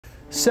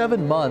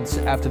7 months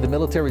after the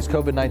military's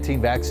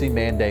COVID-19 vaccine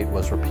mandate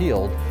was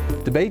repealed,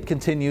 debate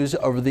continues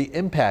over the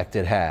impact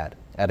it had.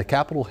 At a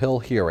Capitol Hill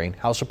hearing,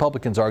 House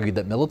Republicans argued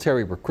that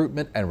military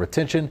recruitment and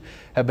retention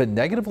have been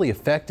negatively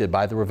affected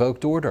by the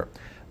revoked order.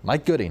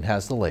 Mike Gooding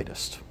has the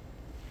latest.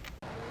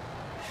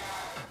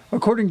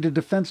 According to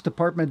Defense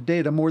Department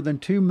data, more than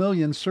 2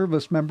 million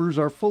service members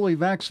are fully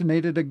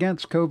vaccinated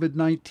against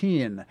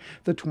COVID-19.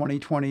 The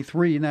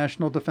 2023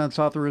 National Defense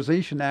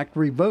Authorization Act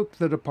revoked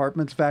the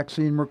department's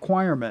vaccine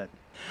requirement.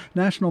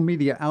 National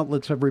media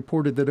outlets have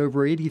reported that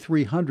over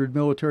 8,300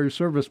 military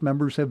service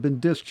members have been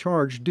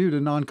discharged due to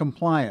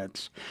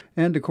noncompliance.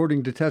 And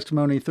according to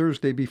testimony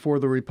Thursday before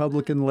the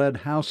Republican-led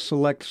House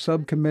Select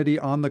Subcommittee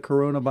on the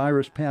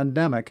Coronavirus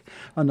Pandemic,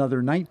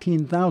 another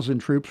 19,000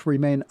 troops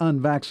remain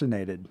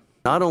unvaccinated.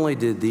 Not only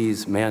did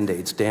these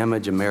mandates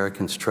damage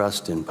Americans'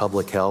 trust in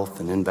public health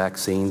and in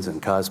vaccines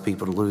and cause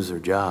people to lose their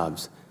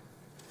jobs,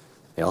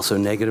 they also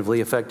negatively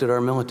affected our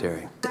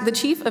military. The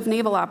Chief of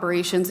Naval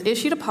Operations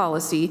issued a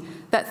policy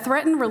that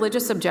threatened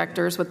religious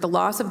objectors with the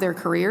loss of their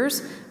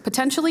careers,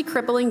 potentially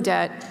crippling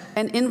debt,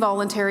 and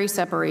involuntary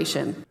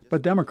separation.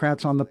 But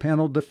Democrats on the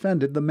panel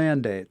defended the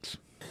mandates.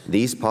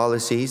 These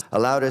policies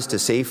allowed us to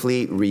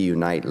safely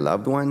reunite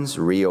loved ones,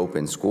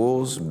 reopen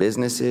schools,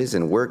 businesses,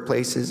 and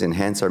workplaces,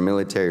 enhance our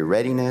military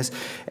readiness,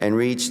 and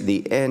reach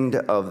the end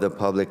of the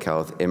public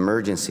health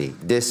emergency,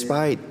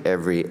 despite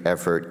every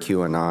effort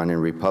QAnon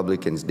and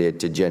Republicans did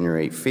to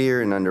generate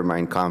fear and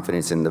undermine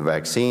confidence in the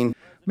vaccine.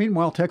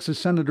 Meanwhile, Texas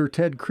Senator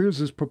Ted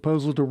Cruz's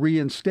proposal to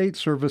reinstate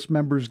service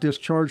members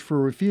discharged for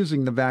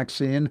refusing the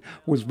vaccine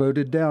was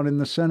voted down in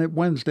the Senate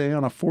Wednesday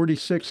on a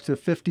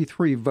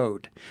 46-53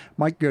 vote.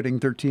 Mike Gooding,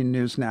 13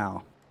 News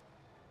Now.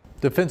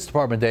 Defense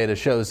Department data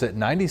shows that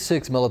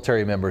 96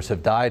 military members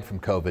have died from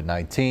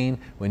COVID-19.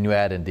 When you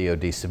add in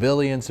DoD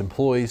civilians,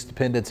 employees,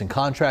 dependents, and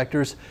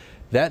contractors,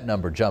 that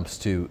number jumps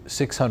to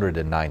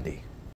 690.